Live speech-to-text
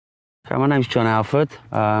Okay, my name's John Alford.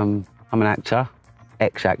 I'm an actor,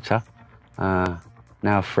 ex-actor, now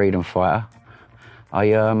a freedom fighter.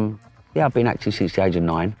 I've been acting since the age of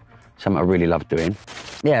 9, something I really love doing.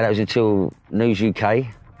 Yeah, that was until News UK,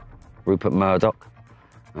 Rupert Murdoch,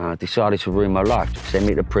 decided to ruin my life, send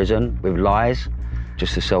me to prison with lies,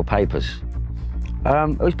 just to sell papers.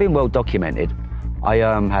 It's been well documented. I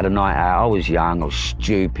had a night out, I was young, I was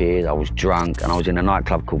stupid, I was drunk, and I was in a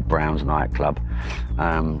nightclub called Brown's Nightclub.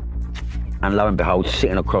 And lo and behold,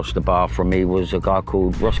 sitting across the bar from me was a guy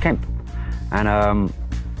called Ross Kemp. And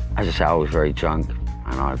as I said, I was very drunk,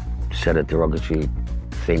 and I said a derogatory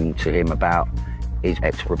thing to him about his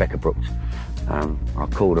ex, Rebekah Brooks. I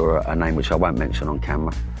called her a name which I won't mention on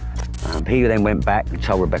camera. He then went back and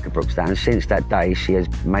told Rebekah Brooks that, and since that day, she has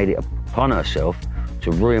made it upon herself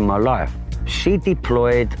to ruin my life. She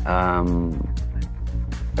deployed a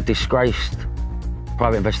disgraced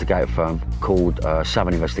private investigative firm called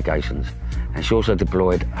Southern Investigations, and she also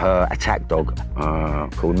deployed her attack dog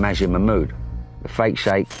called Mazher Mahmood. The fake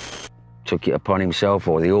Sheik took it upon himself,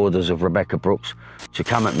 or the orders of Rebekah Brooks, to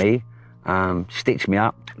come at me, stitch me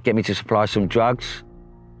up, get me to supply some drugs,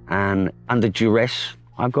 and under duress,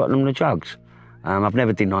 I got them the drugs. I've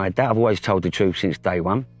never denied that. I've always told the truth since day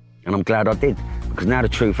one, and I'm glad I did, because now the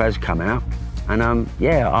truth has come out, and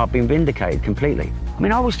yeah, I've been vindicated completely. I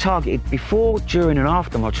mean, I was targeted before, during, and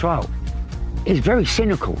after my trial. It's very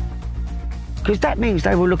cynical, because that means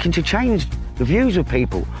they were looking to change the views of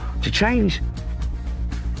people, to change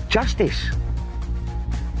justice.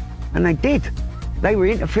 And they did. They were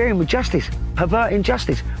interfering with justice, perverting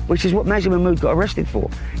justice, which is what Mazher Mahmood got arrested for.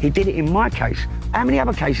 He did it in my case. How many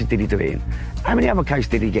other cases did he do it in? How many other cases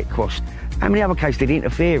did he get crossed? How many other cases did he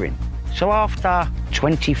interfere in? So after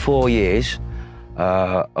 24 years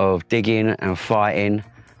of digging and fighting,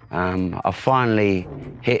 I finally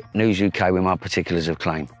hit News UK with my particulars of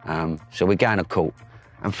claim. So we're going to court.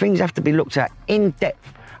 And things have to be looked at in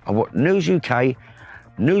depth of what News UK,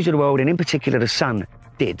 News of the World, and in particular The Sun,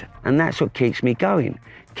 did. And that's what keeps me going,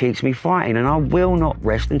 keeps me fighting. And I will not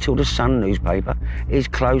rest until the Sun newspaper is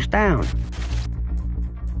closed down.